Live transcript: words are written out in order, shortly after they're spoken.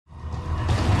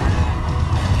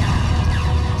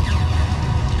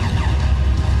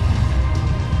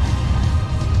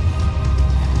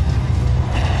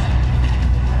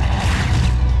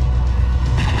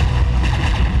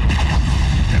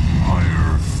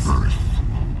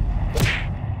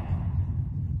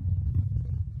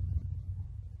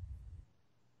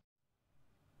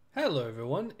Hello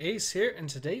everyone, Ace here, and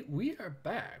today we are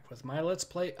back with my Let's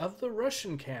Play of the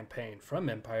Russian campaign from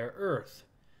Empire Earth.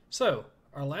 So,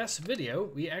 our last video,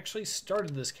 we actually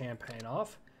started this campaign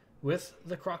off with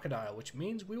the crocodile, which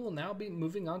means we will now be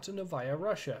moving on to Novaya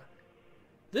Russia.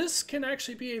 This can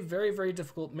actually be a very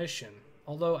difficult mission,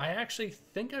 although I actually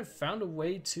think I've found a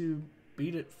way to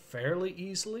beat it fairly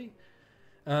easily.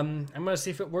 I'm going to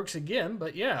see if it works again,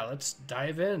 but yeah, let's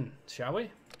dive in, shall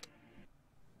we?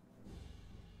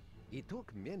 It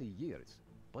took many years,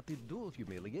 but the dual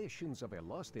humiliations of a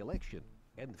lost election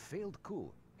and failed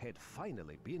coup had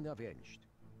finally been avenged.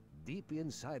 Deep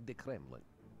inside the Kremlin,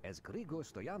 as Grigor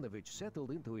Stoyanovich settled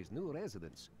into his new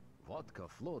residence, vodka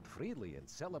flowed freely in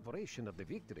celebration of the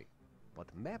victory.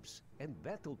 But maps and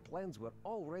battle plans were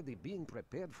already being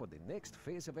prepared for the next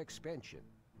phase of expansion.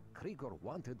 Grigor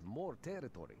wanted more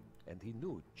territory, and he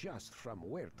knew just from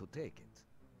where to take it.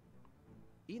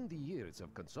 In the years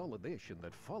of consolidation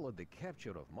that followed the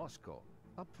capture of Moscow,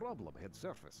 a problem had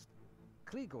surfaced.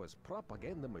 Grigor's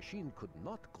propaganda machine could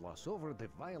not gloss over the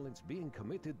violence being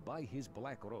committed by his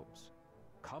black robes.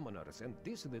 Commoners and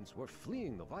dissidents were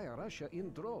fleeing Novaya Russia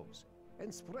in droves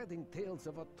and spreading tales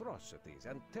of atrocities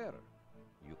and terror.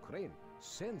 Ukraine,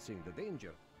 sensing the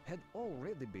danger, had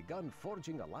already begun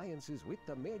forging alliances with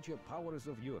the major powers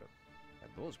of Europe.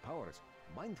 And those powers,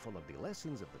 mindful of the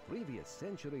lessons of the previous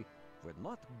century, were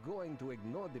not going to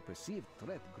ignore the perceived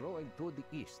threat growing to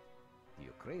the east. The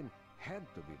Ukraine had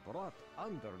to be brought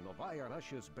under Novaya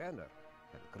Russia's banner,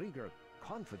 and Grigor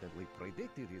confidently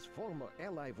predicted his former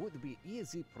ally would be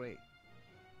easy prey.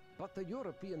 But the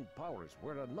European powers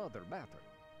were another matter.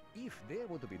 If they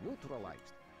were to be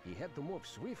neutralized, he had to move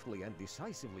swiftly and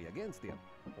decisively against them,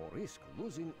 or risk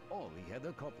losing all he had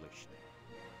accomplished.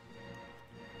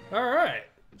 Alright,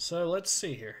 so let's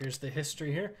see here. Here's the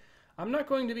history here. I'm not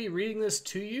going to be reading this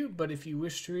to you, but if you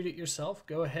wish to read it yourself,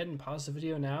 go ahead and pause the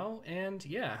video now and,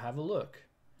 yeah, have a look.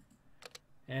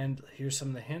 And here's some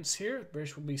of the hints here. The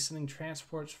British will be sending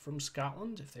transports from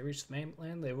Scotland. If they reach the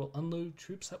mainland, they will unload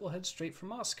troops that will head straight for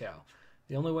Moscow.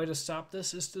 The only way to stop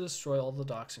this is to destroy all the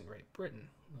docks in Great Britain.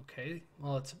 Okay,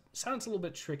 well, it sounds a little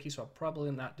bit tricky, so I'll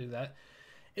probably not do that.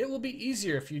 It will be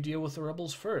easier if you deal with the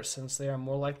rebels first, since they are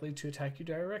more likely to attack you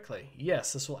directly.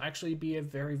 Yes, this will actually be a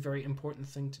very important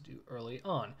thing to do early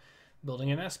on.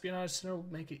 Building an espionage center will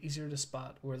make it easier to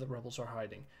spot where the rebels are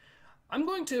hiding. I'm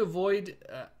going to avoid...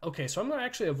 I'm going to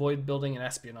actually avoid building an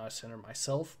espionage center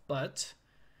myself, but...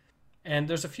 And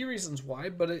there's a few reasons why,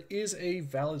 but it is a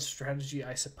valid strategy,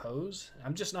 I suppose.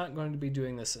 I'm just not going to be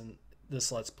doing this in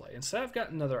this Let's Play. Instead, I've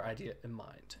got another idea in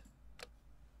mind.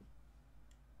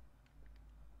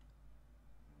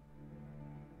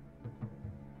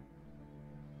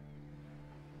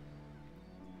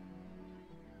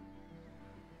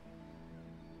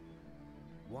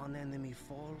 One enemy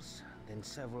falls, then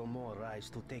several more rise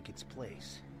to take its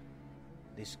place.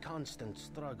 This constant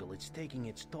struggle is taking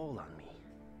its toll on me.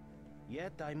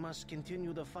 Yet I must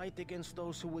continue the fight against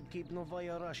those who would keep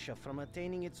Novaya Russia from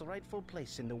attaining its rightful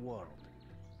place in the world.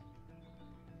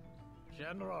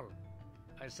 General,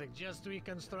 I suggest we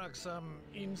construct some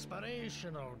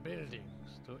inspirational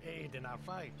buildings to aid in our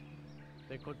fight.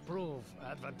 They could prove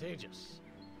advantageous.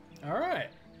 All right.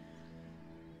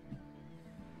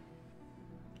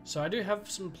 So I do have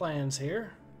some plans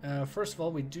here. First of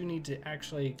all, we do need to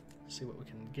actually see what we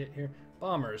can get here.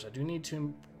 Bombers. I do need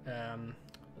to,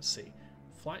 let's see.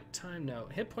 Flight time, no.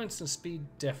 Hit points and speed,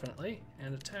 definitely.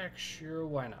 And attack, sure,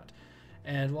 why not?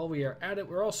 And while we are at it,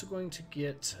 we're also going to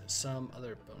get some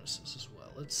other bonuses as well.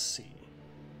 Let's see.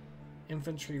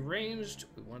 Infantry ranged.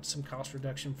 We want some cost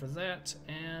reduction for that.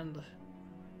 And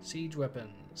siege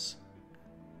weapons.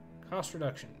 Cost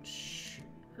reduction,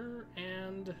 sure,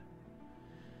 and...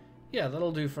 yeah,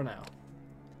 that'll do for now.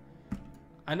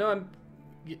 I know I'm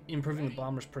improving the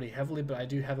bombers pretty heavily, but I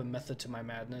do have a method to my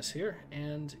madness here,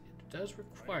 and it does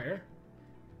require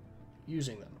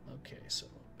using them. Okay, so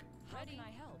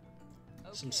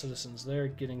some citizens there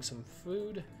getting some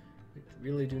food. We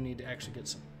really do need to actually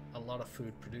get a lot of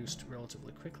food produced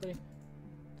relatively quickly.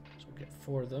 So we'll get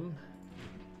 4 of them.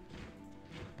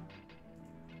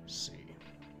 Let's see.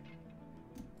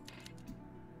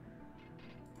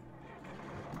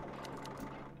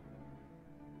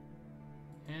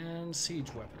 And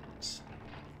siege weapons.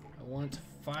 I want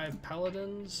 5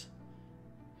 paladins,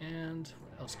 and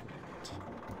what else can we want?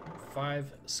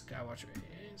 5 Skywatcher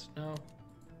AAs. No,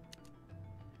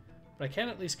 but I can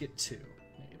at least get 2,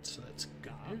 so that's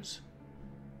good news.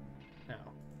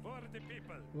 Now,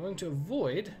 I'm going to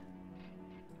avoid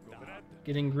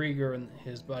getting Grigor and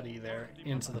his buddy there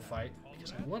into the fight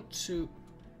because I want to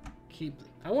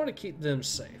keep them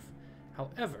safe.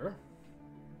 However,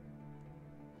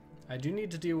 I do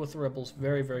need to deal with the rebels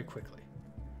very, very quickly.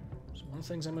 So one of the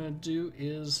things I'm going to do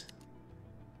is...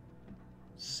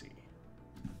 Let's see.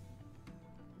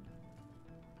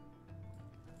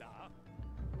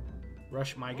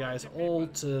 Rush my guys all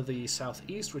to the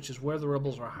southeast, which is where the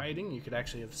rebels are hiding. You could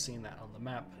actually have seen that on the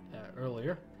map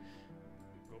earlier.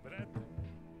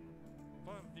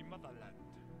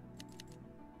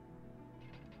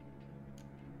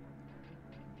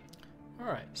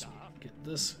 Alright, so get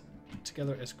this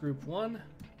together as Group 1.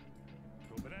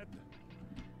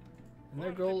 And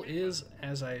their goal is,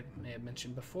 as I may have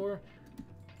mentioned before,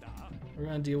 we're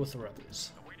going to deal with the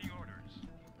rebels.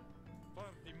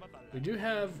 We do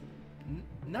have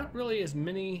not really as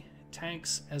many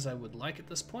tanks as I would like at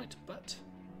this point, but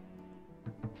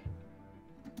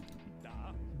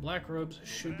Black Robes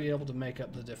should be able to make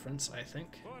up the difference, I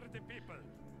think.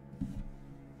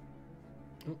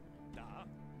 Oh.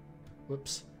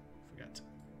 Whoops, forgot.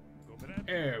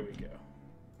 There we go.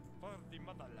 And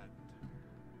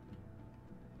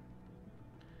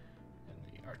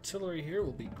the artillery here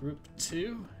will be Group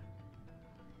 2.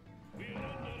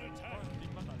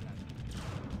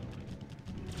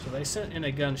 So they sent in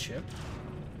a gunship.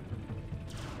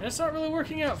 And it's not really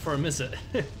working out for them, is it?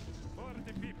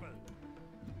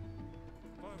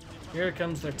 Here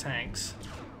comes their tanks.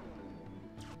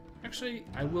 Actually,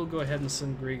 I will go ahead and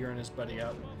send Grieger and his buddy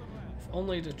out. If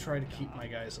only to try to keep my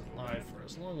guys alive for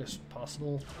as long as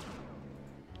possible.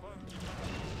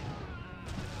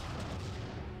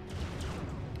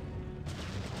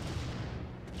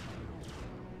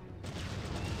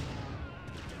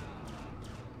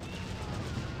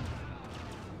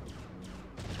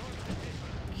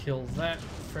 Kill that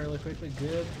fairly quickly.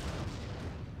 Good.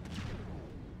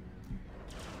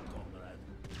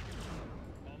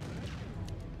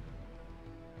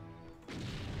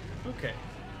 Okay.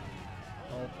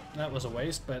 Well, that was a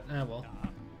waste, but well.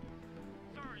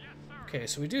 Okay,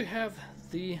 so we do have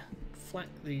the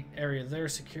area there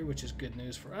secure, which is good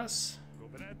news for us.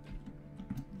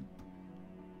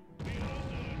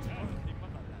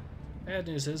 Bad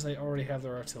news is they already have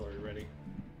their artillery ready.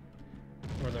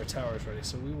 Or their towers ready,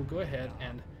 so we will go ahead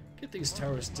and get these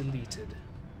towers deleted.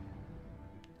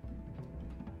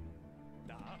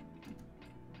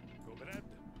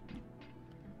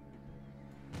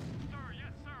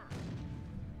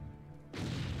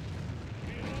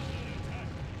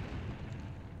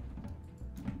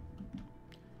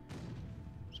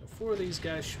 So 4 of these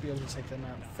guys should be able to take them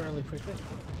out fairly quickly.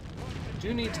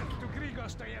 Do need to...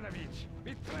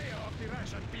 betrayer of the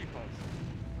Russian people.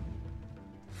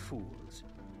 Fools.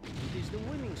 It is the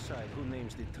winning side who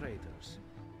names the traitors.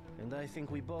 And I think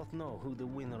we both know who the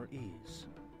winner is.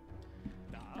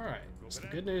 Alright, so the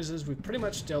good news is we've pretty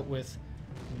much dealt with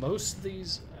most of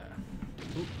these...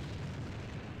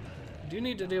 do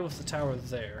need to deal with the tower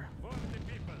there.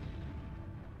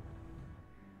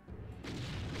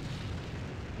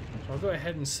 So I'll go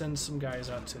ahead and send some guys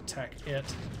out to attack it.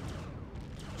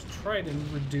 To try to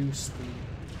reduce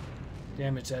the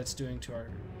damage that it's doing to our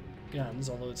guns,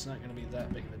 although it's not going to be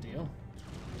that big of a deal.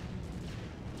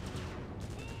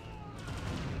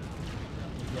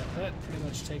 We got that pretty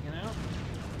much taken out.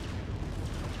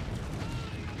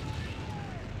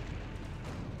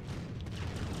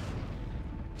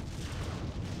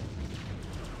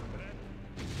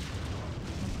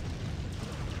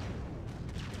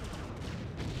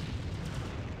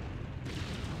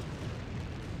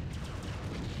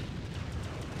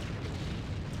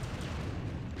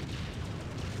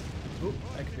 Oop,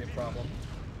 that could be a problem.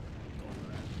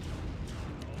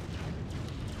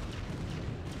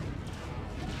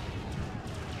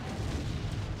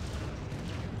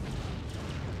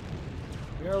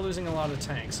 We are losing a lot of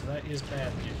tanks, so that is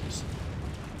bad news.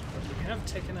 But we have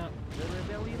taken out... The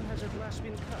rebellion has at last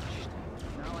been crushed.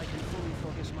 Now I can fully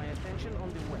focus my attention on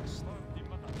the west.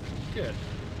 Good.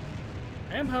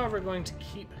 I am, however, going to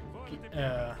keep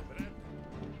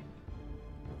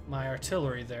my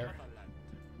artillery there,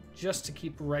 just to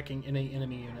keep wrecking any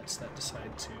enemy units that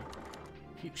decide to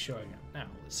keep showing up. Now,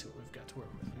 let's see what we've got to work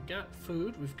with. We've got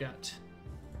food, we've got...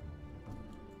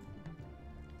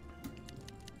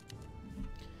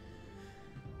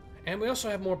 And we also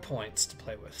have more points to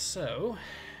play with, so...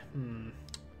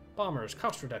 Bombers,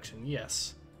 cost reduction,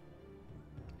 yes.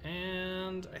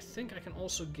 And I think I can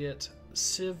also get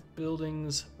Civ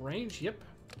buildings range, yep.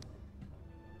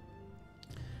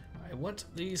 I want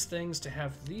these things to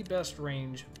have the best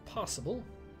range possible.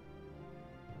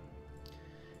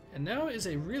 And now is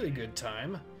a really good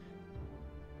time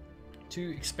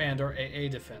to expand our AA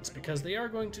defense, because they are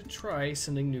going to try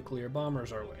sending nuclear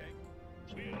bombers our way.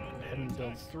 So we'll go ahead and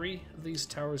build 3 of these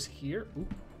towers here. Ooh.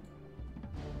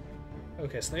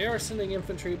 Okay, so they are sending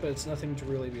infantry, but it's nothing to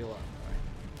really be alarmed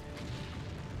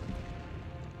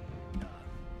by.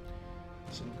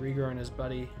 So Grigor and his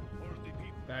buddy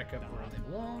back up where they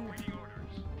belong.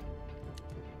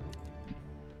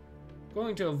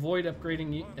 Going to avoid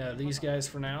upgrading these guys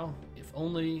for now, if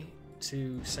only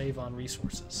to save on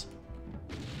resources.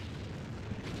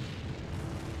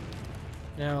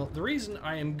 Now, the reason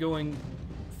I am going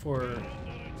for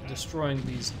destroying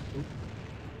these... Oop.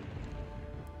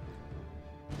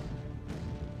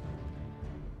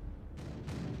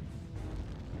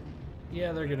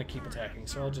 Yeah, they're going to keep attacking,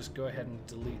 so I'll just go ahead and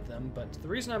delete them. But the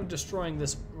reason I'm destroying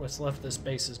this, what's left of this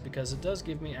base, is because it does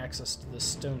give me access to this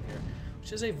stone here,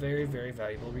 which is a very, very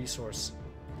valuable resource.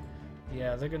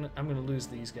 Yeah, I'm gonna lose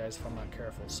these guys if I'm not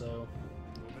careful, so...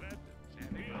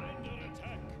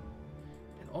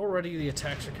 And already the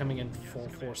attacks are coming in full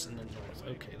force in the north.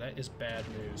 Okay, that is bad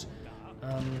news.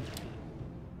 I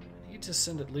need to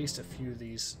send at least a few of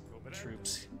these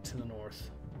troops to the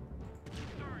north.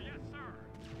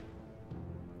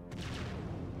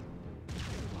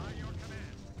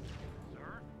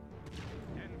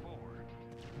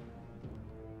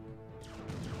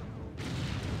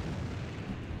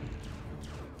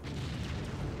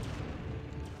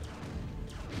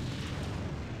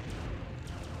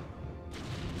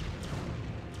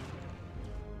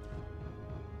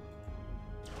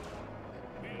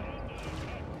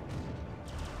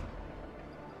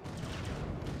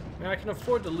 Now, I can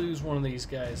afford to lose one of these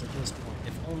guys at this point,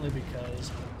 if only because,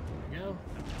 there we go.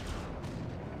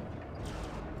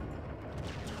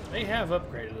 They have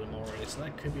upgraded them already, so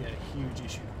that could be a huge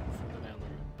issue further down the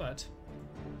road. But,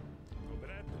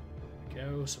 there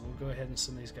we go, so we'll go ahead and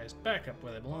send these guys back up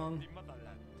where they belong.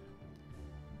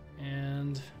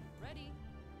 And ready.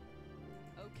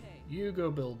 Okay. You go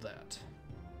build that.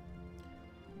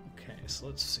 Okay, so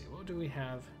let's see, what do we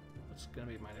have? What's going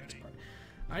to be my next part?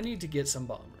 I need to get some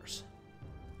bombers.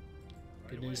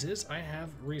 Good news is I have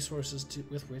resources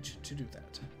with which to do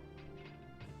that.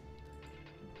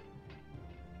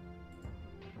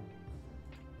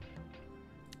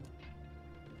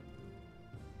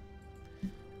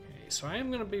 Okay, so I am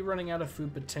going to be running out of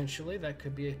food potentially. That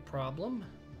could be a problem.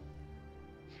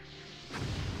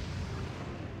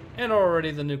 And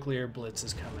already the nuclear blitz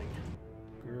is coming.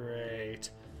 Great.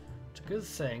 It's a good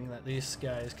thing that these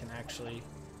guys can actually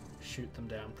shoot them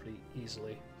down pretty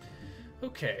easily.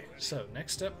 Okay, so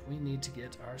next up we need to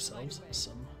get ourselves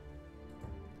some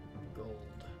gold.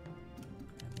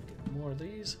 Get more of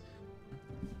these.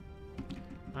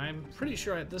 I'm pretty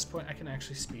sure at this point I can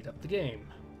actually speed up the game.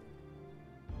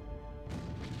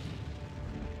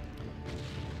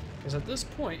 Because at this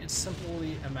point it's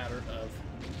simply a matter of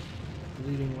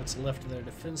deleting what's left of their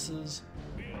defenses.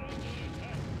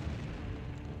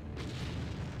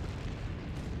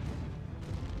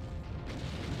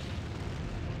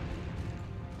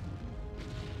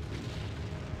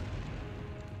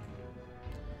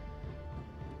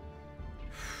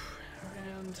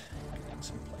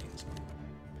 Some planes.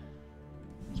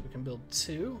 So we can build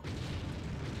 2.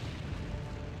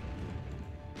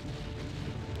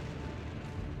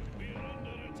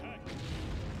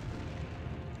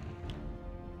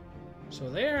 So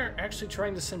they are actually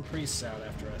trying to send priests out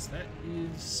after us. That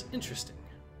is interesting.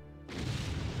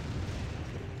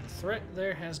 The threat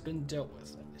there has been dealt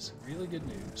with. That is really good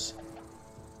news.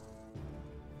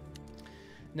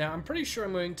 Now, I'm pretty sure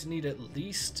I'm going to need at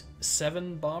least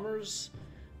 7 bombers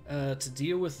to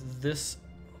deal with this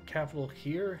capital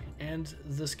here and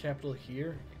this capital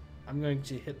here. I'm going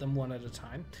to hit them one at a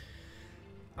time.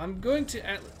 I'm going to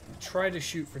try to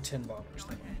shoot for 10 bombers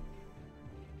though.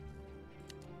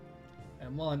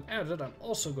 And while I'm at it, I'm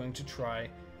also going to try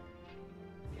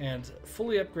and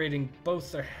fully upgrading both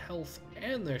their health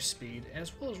and their speed,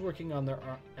 as well as working on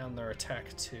their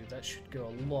attack too. That should go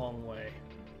a long way,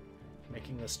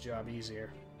 making this job easier.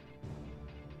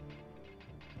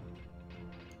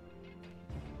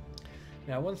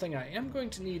 Now, one thing I am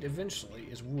going to need eventually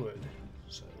is wood,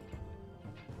 so...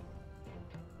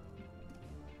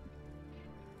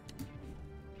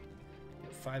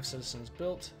 Get 5 citizens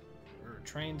built, or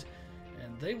trained,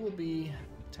 and they will be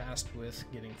tasked with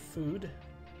getting food.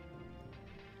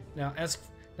 Now,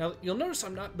 you'll notice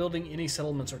I'm not building any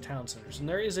settlements or town centers, and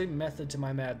there is a method to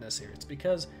my madness here. It's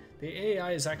because the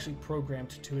AI is actually programmed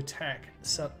to attack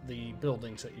the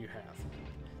buildings that you have.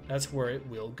 That's where it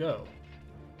will go.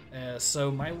 So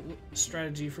my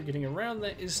strategy for getting around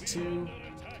that is to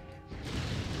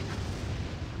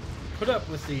put up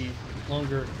with the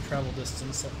longer travel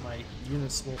distance that my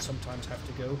units will sometimes have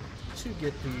to go to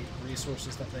get the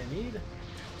resources that they need.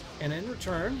 And in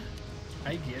return,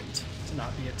 I get to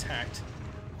not be attacked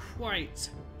quite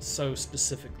so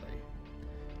specifically.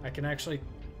 I can actually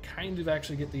kind of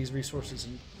get these resources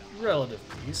in relative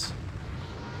peace.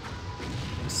 You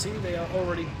can see they are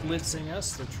already blitzing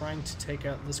us. They're trying to take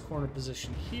out this corner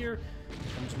position here.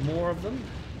 Comes more of them.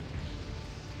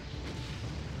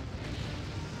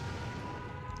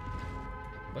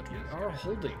 But we are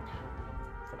holding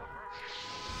for now.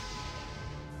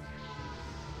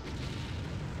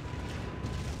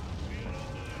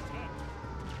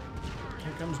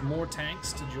 Here comes more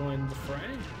tanks to join the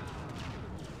fray.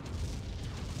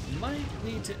 Might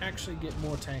need to actually get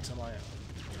more tanks on my own.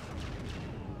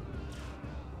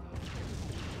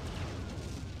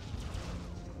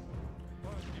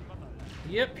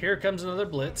 Yep, here comes another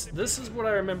blitz. This is what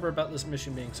I remember about this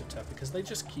mission being so tough, because they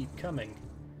just keep coming.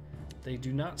 They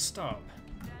do not stop.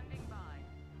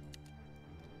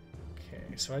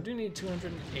 Okay, so I do need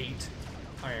 208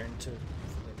 iron to...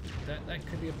 That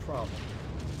could be a problem.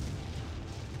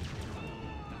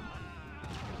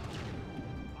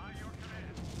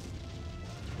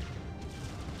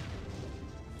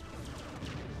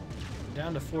 I'm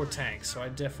down to 4 tanks, so I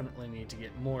definitely need to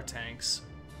get more tanks.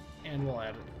 And we'll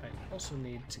add it. I also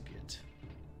need to get...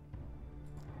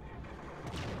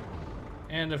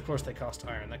 And of course they cost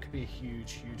iron. That could be a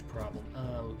huge, huge problem.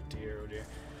 Oh dear, oh dear.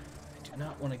 I do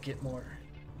not want to get more.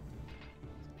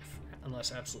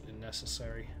 Unless absolutely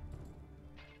necessary.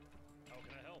 How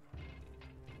can I help?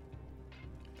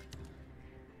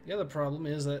 The other problem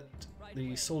is that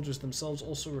the soldiers themselves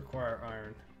also require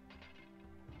iron.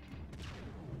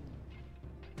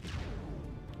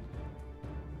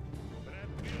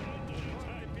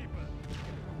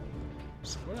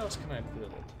 So what else can I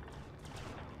build?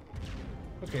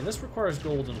 Okay, this requires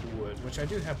gold and wood, which I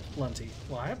do have plenty.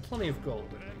 Well, I have plenty of gold,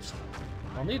 at least.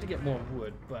 I'll need to get more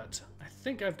wood, but I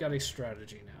think I've got a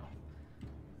strategy now.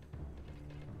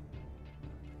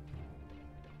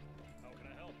 How can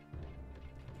I help?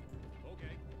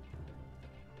 Okay.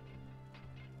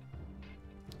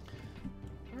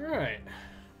 Alright.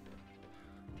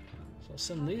 So I'll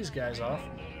send these guys off.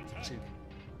 Let's see.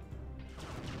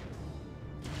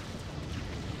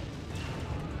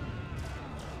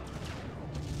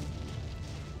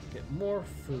 More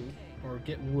food, or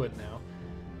get wood now,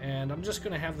 and I'm just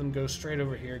going to have them go straight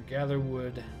over here, gather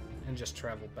wood, and just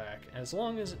travel back. As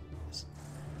long a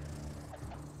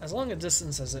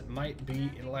distance as it might be,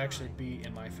 it'll actually be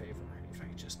in my favor if I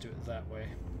can just do it that way.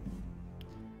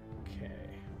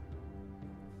 Okay,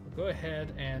 we'll go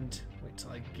ahead and wait till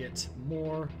I get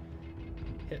more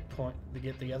hit point, to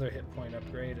get the other hit point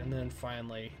upgrade, and then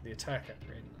finally the attack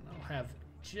upgrade, and then I'll have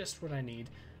just what I need.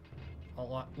 A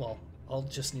lot, well, I'll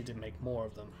just need to make more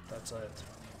of them. That's it.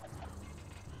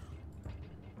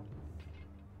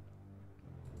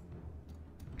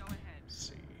 Go ahead. Let's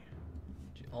see.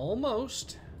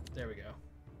 Almost. There we go.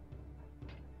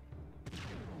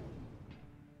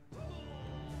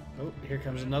 Oh, here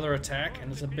comes another attack,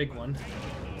 and it's a big one.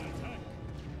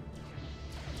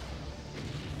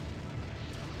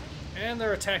 And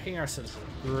they're attacking our citizens.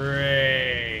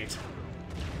 Great.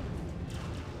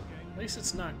 At least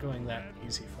it's not going that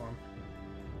easy for them.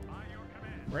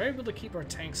 We're able to keep our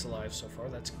tanks alive so far.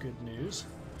 That's good news.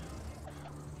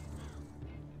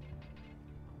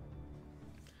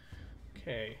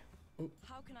 Okay. Ooh.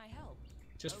 How can I help?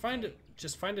 Just find it.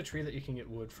 Just find a tree that you can get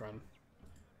wood from.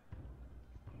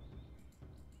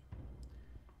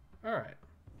 All right.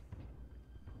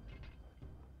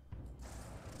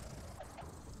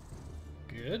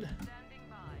 Good. Standing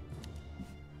by.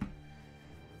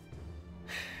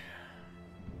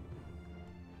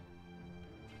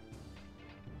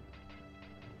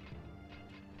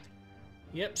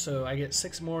 Yep, so I get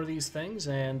 6 more of these things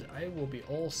and I will be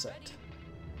all set.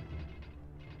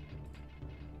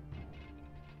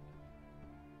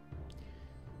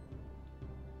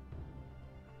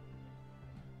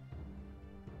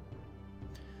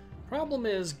 Problem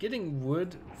is, getting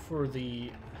wood for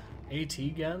the AT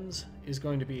guns is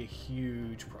going to be a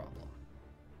huge problem.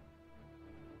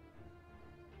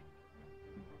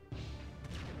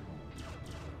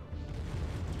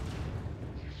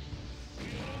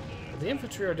 The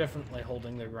infantry are definitely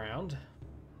holding their ground.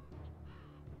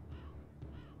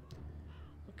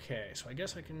 Okay, so I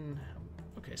guess I can...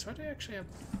 Okay, so I do actually have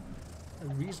a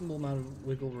reasonable amount of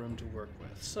wiggle room to work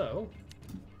with. So,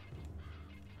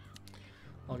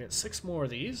 I'll get 6 more of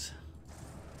these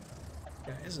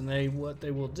guys, and what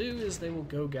they will do is they will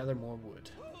go gather more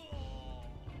wood.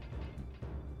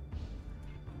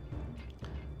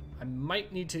 I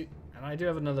might need to, and I do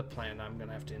have another plan I'm going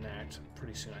to have to enact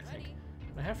pretty soon, I think.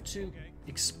 I have to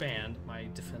expand my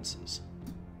defenses.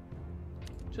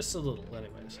 Just a little,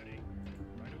 anyways.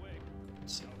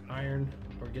 So, iron,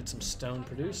 or get some stone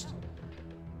produced.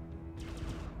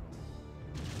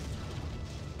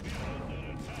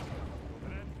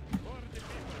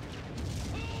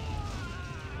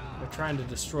 They're trying to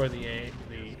destroy the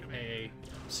AA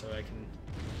so I can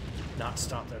not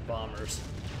stop their bombers.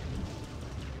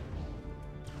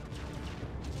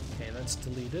 Okay, that's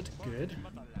deleted. Good.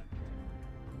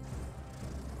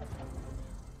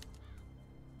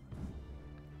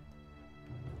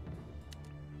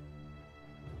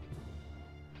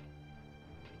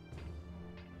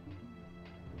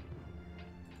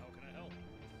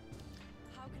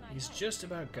 How can I He's help? just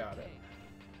about got it.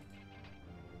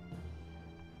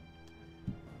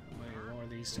 Wait, more of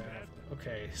these to have.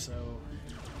 Okay, so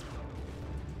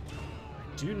I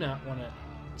do not want to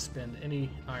spend any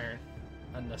iron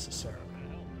unnecessarily,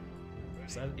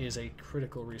 because that is a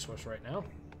critical resource right now.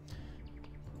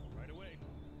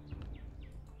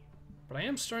 But I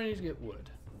am starting to get wood.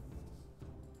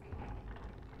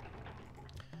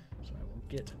 So I will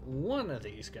get one of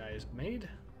these guys made.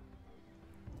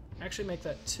 Actually make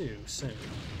that 2 soon.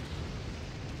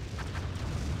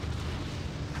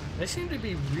 They seem to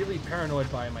be really paranoid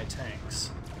by my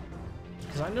tanks,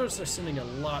 because I noticed they're sending a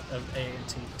lot of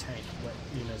A&T tank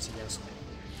units against me.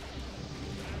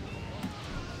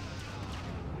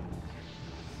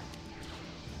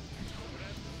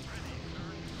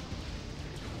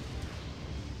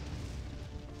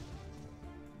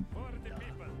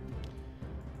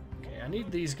 Okay, I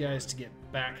need these guys to get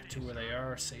back to where they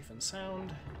are, safe and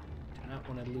sound. Do not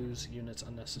want to lose units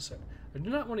unnecessarily. I do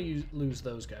not want to lose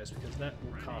those guys, because that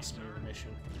will cost me the mission.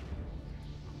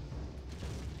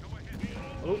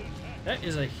 Oh, that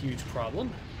is a huge problem.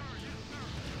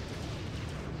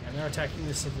 And they're attacking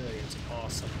the civilians.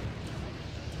 Awesome.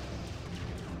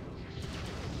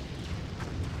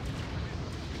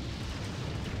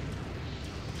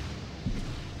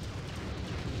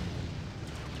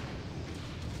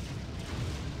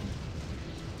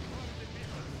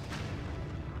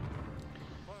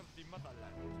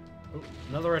 Oh,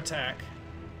 another attack.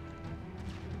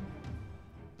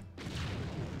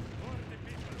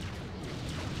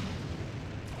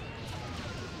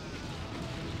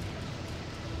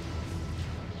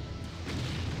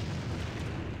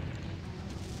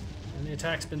 And the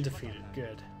attack's been defeated.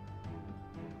 Good.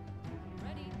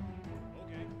 Ready?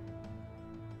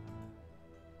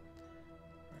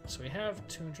 So we have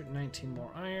 219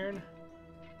 more iron.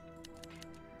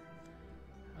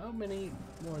 How many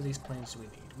more of these planes do we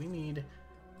need? We need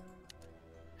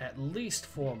at least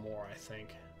 4 more, I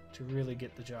think, to really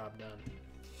get the job done.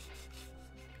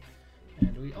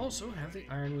 And we also have the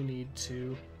iron we need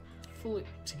to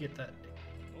get that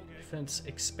defense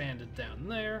expanded down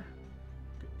there.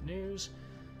 Good news.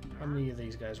 How many of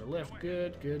these guys are left?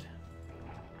 Good, good.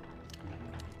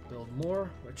 Build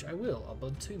more, which I will. I'll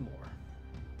build 2 more.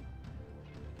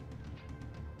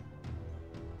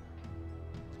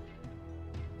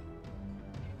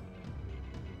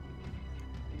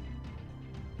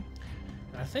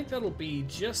 I think that'll be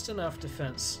just enough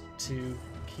defense to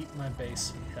keep my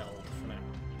base held for now.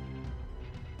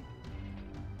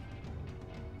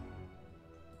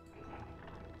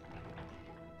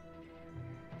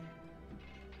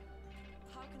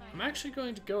 How can I I'm actually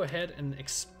going to go ahead and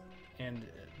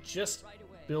just right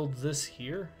away? build this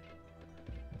here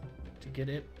to get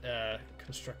it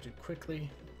constructed quickly.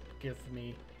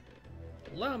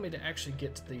 Allow me to actually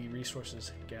get the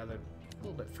resources gathered a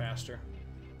little bit faster.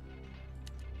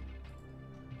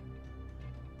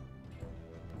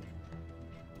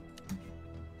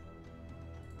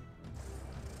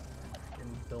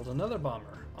 Build another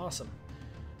bomber. Awesome.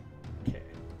 Okay.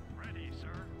 Ready, sir.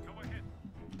 Go ahead.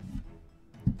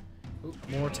 Oop,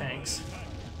 more tanks.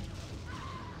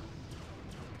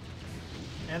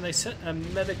 And they sent a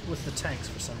medic with the tanks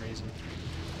for some reason.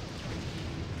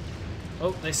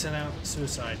 Oh, they sent out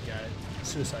suicide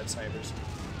cybers,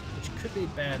 which could be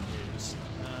bad news.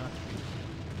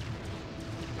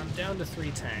 I'm down to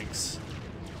 3 tanks.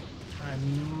 I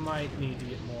might need to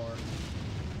get more.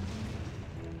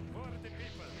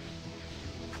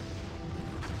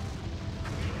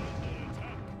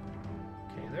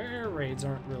 Their air raids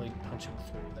aren't really punching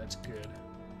through. That's good.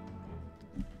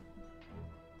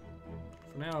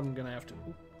 For now, I'm gonna have to.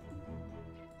 Oop.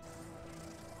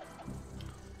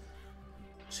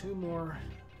 2 more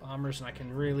bombers, and I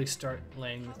can really start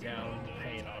laying down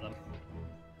pain on them.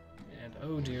 And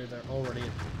oh dear, they're already.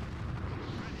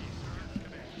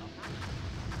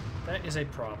 That is a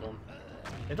problem.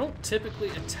 They don't typically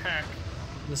attack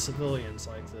the civilians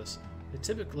like this.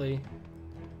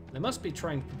 They must be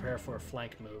trying to prepare for a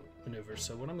flank maneuver,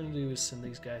 so what I'm going to do is send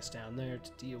these guys down there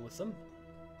to deal with them.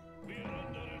 We are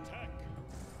under attack.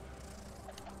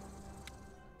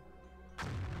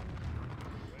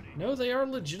 No, they are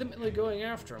legitimately going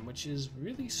after him, which is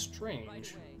really Right strange. away.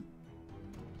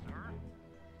 Sir?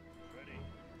 Ready.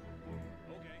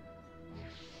 Okay.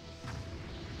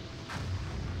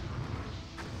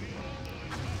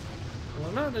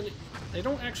 Well, they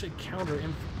don't actually counter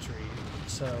infantry,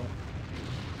 so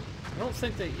I don't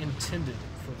think they intended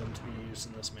for them to be used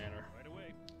in this manner. Right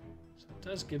away. So it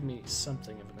does give me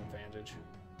something of an advantage.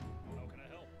 How can I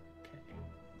help?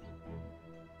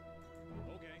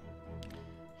 Okay, Okay.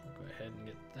 I'll go ahead and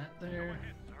get that Go there.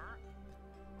 ahead, sir.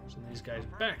 Send these guys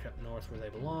back up north where they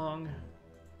belong.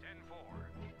 10-4.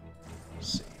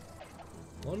 Let's see.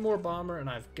 One more bomber and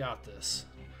I've got this.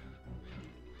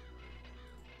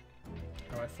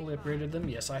 Have I fully upgraded them?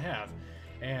 Yes, I have.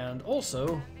 And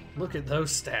also, look at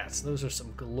those stats. Those are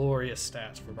some glorious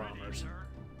stats for bombers. Sir,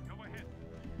 go ahead.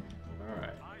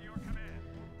 Alright. By your command.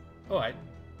 Oh,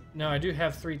 no, I do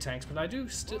have 3 tanks, but I do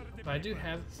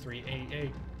have 3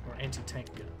 AA or anti-tank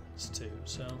guns too.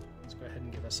 So let's go ahead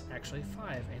and give us actually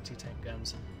 5 anti-tank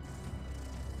guns.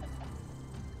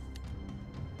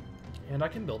 And I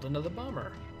can build another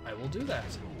bomber. I will do that.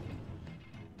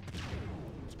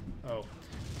 Oh.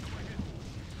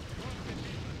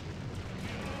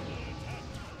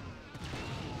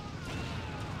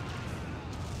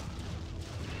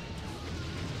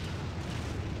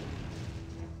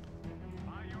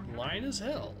 By your Line is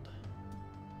held.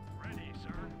 ready,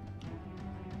 sir.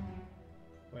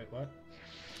 Wait, what?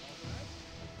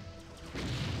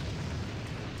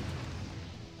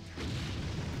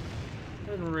 I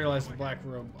didn't realize the black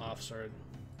robe officer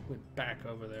went back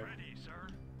over there. Ready, sir.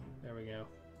 There we go.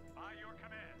 By your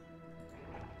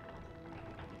command.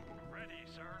 Ready,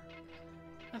 sir.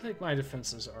 I think my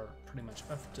defenses are pretty much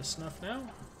up to snuff now.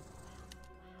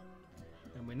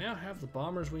 And we now have the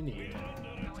bombers we need.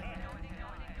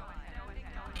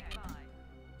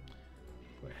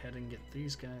 Go ahead and get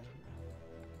these guys.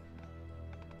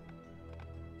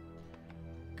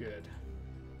 Good.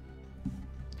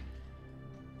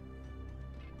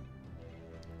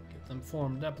 Get them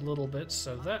formed up a little bit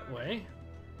so that way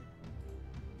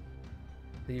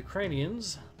the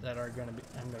Ukrainians that I'm going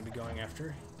to be going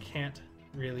after can't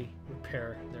really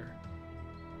repair their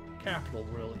capital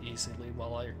real easily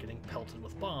while you're getting pelted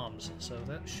with bombs. So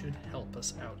that should help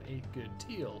us out a good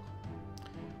deal.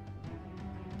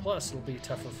 Plus, it'll be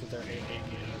tougher for their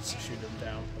AA units to shoot them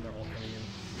down when they're all coming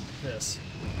in this.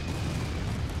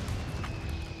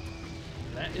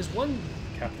 And that is one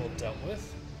capital dealt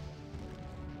with.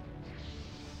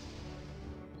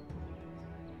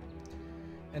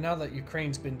 And now that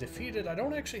Ukraine's been defeated, I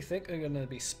don't actually think they're going to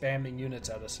be spamming units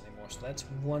at us anymore. So that's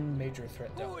one major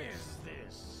threat dealt Who with. is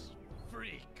this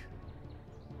freak?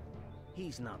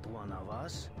 He's not one of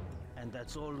us, and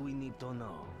that's all we need to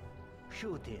know.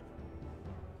 Shoot him.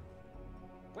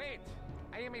 Wait!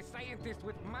 I am a scientist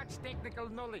with much technical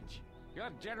knowledge. Your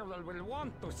general will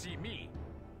want to see me.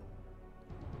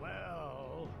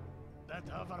 Well, that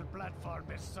hover platform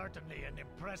is certainly an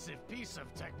impressive piece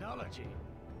of technology.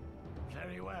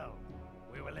 Very well.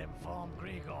 We will inform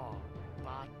Grigor,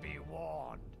 but be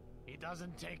warned. He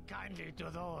doesn't take kindly to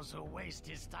those who waste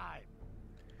his time.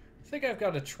 I think I've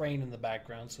got a train in the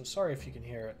background, so sorry if you can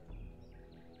hear it.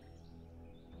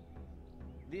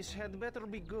 This had better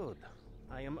be good.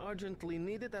 I am urgently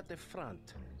needed at the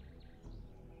front.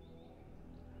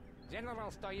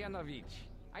 General Stoyanovich,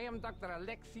 I am Dr.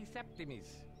 Alexei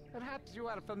Septimis. Perhaps you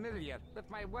are familiar with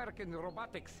my work in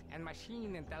robotics and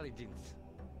machine intelligence.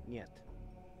 Yet.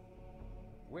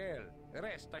 Well,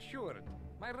 rest assured,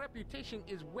 my reputation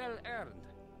is well earned.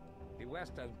 The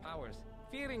Western powers,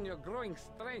 fearing your growing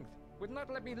strength, would not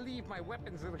let me leave my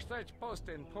weapons research post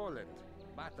in Poland.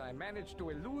 But I managed to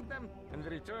elude them and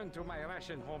return to my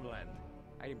Russian homeland.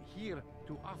 I am here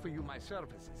to offer you my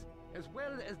services, as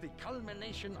well as the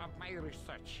culmination of my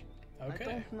research. Okay.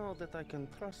 I don't know that I can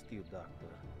trust you,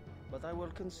 Doctor, but I will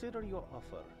consider your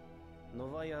offer.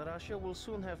 Novaya Russia will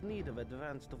soon have need of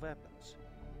advanced weapons.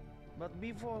 But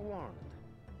be forewarned,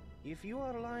 if you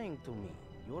are lying to me,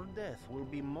 your death will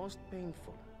be most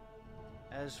painful.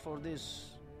 As for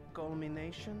this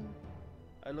culmination,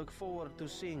 I look forward to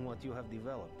seeing what you have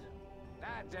developed.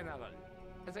 General,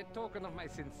 as a token of my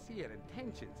sincere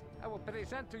intentions, I will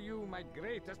present to you my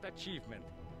greatest achievement,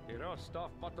 the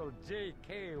Rostov Bottle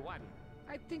JK-1.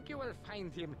 I think you will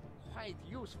find him quite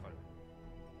useful.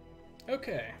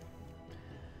 Okay.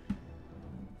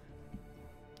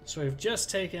 So we've just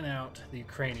taken out the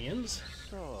Ukrainians.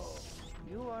 So,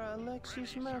 you are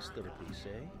Alexei's masterpiece,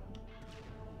 eh?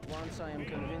 Once I am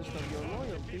convinced of your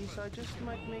loyalties, I just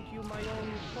might make you my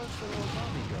own personal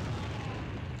bodyguard.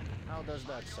 How does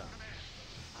that sound?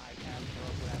 I can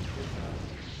program this.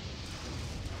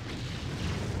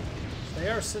 They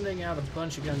are sending out a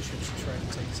bunch of gunships to try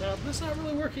to take us out, but it's not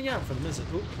really working out for them, is it?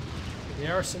 Oop. They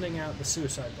are sending out the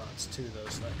suicide bots too, though,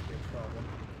 so that could be a problem.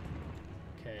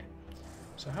 Okay.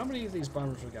 So how many of these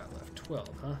bombers we got left? 12,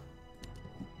 huh?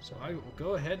 So I will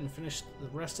go ahead and finish the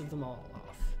rest of them all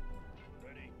off.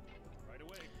 Ready. Right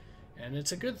away. And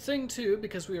it's a good thing, too,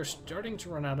 because we are starting to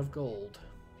run out of gold.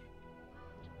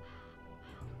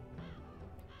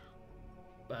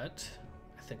 But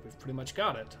I think we've pretty much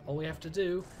got it. All we have to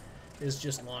do is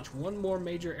just launch one more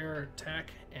major air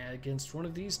attack against one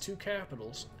of these two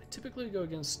capitals. I typically go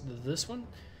against this one.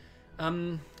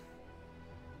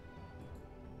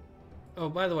 Oh,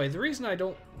 by the way, the reason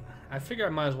I figure I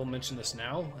might as well mention this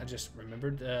now. I just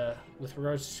remembered, with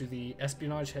regards to the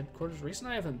espionage headquarters, the reason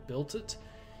I haven't built it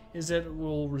is that it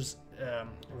will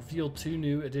reveal 2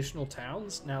 new additional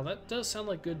towns. Now, that does sound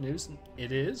like good news, and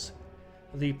it is.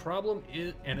 The problem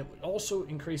is, and it also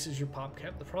increases your pop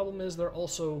cap, the problem is they're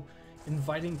also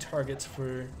inviting targets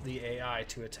for the AI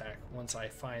to attack once I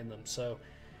find them. So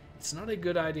it's not a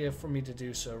good idea for me to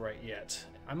do so right yet.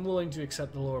 I'm willing to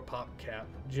accept the lower pop cap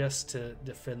just to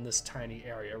defend this tiny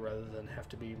area rather than have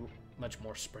to be much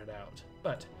more spread out.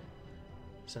 But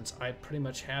since I pretty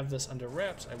much have this under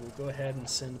wraps, I will go ahead and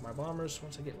send my bombers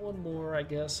once I get one more, I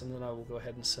guess, and then I will go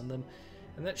ahead and send them,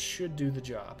 and that should do the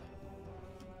job.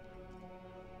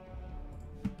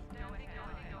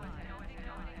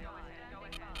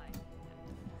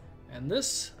 And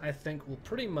this, I think, will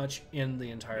pretty much end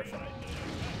the entire fight.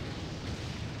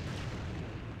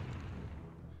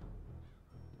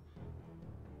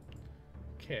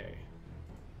 Okay.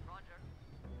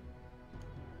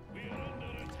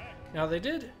 Now they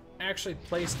did actually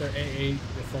place their AA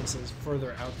defenses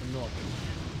further out than normal.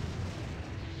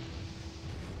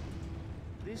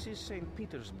 This is St.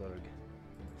 Petersburg.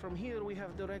 From here we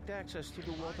have direct access to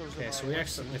the waters Okay, of so our we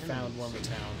western accidentally found one of enemies.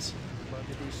 the towns. But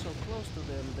it is so close to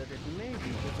them that it may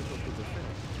be difficult to defend.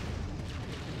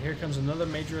 Here comes another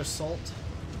major assault.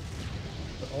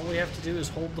 But all we have to do is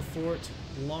hold the fort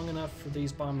long enough for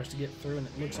these bombers to get through, and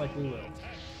it looks like we will.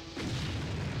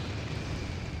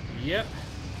 Yep.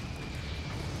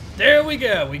 There we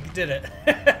go! We did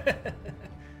it!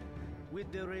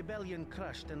 With the rebellion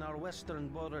crushed and our western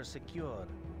border secure,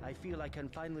 I feel I can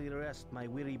finally rest my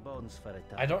weary bones for a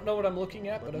time. I don't know what I'm looking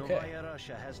at, but okay. Novaya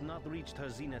Russia has not reached her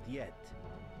zenith yet.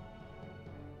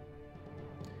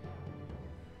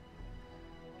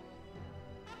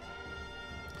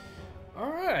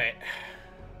 Alright.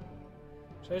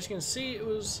 So as you can see, it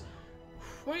was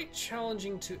quite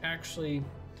challenging to actually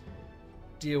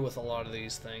deal with a lot of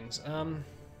these things.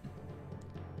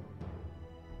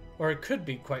 Or it could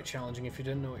be quite challenging if you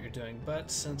didn't know what you're doing, but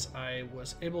since I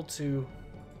was able to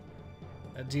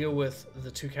deal with the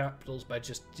 2 capitals by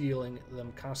just dealing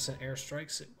them constant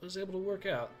airstrikes, it was able to work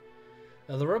out.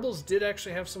 Now, the rebels did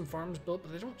actually have some farms built,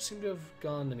 but they don't seem to have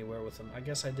gone anywhere with them. I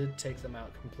guess I did take them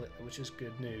out completely, which is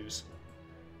good news.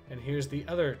 And here's the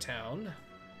other town.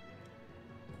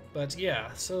 But yeah,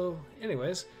 so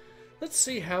anyways, let's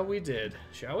see how we did,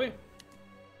 shall we?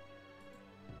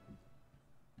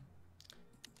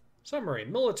 Summary: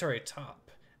 military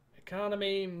top.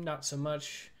 Economy, not so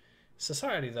much.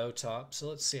 Society, though, top. So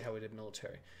let's see how we did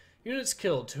military. Units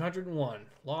killed, 201.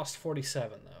 Lost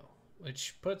 47, though,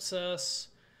 which puts us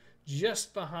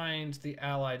just behind the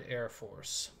Allied Air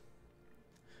Force.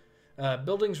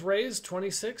 Buildings raised,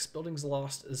 26. Buildings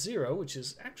lost, 0, which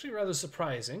is actually rather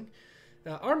surprising.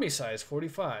 Army size,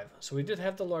 45. So we did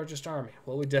have the largest army.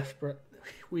 Well,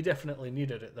 we definitely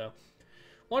needed it, though.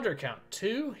 Wanderer count,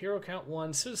 2. Hero count,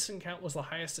 1. Citizen count was the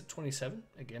highest at 27.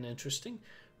 Again, interesting.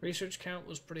 Research count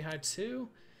was pretty high, too.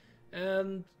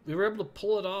 And we were able to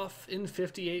pull it off in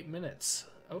 58 minutes.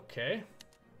 Okay.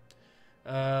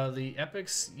 The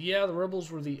epics, yeah, the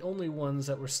rebels were the only ones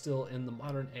that were still in the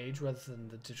modern age rather than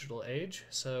the digital age.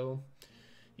 So,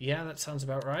 yeah, that sounds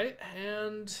about right.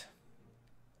 And,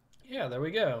 yeah, there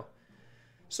we go.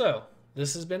 So,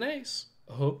 this has been Ace.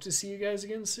 Hope to see you guys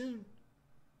again soon.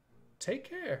 Take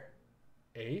care.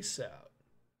 Ace out.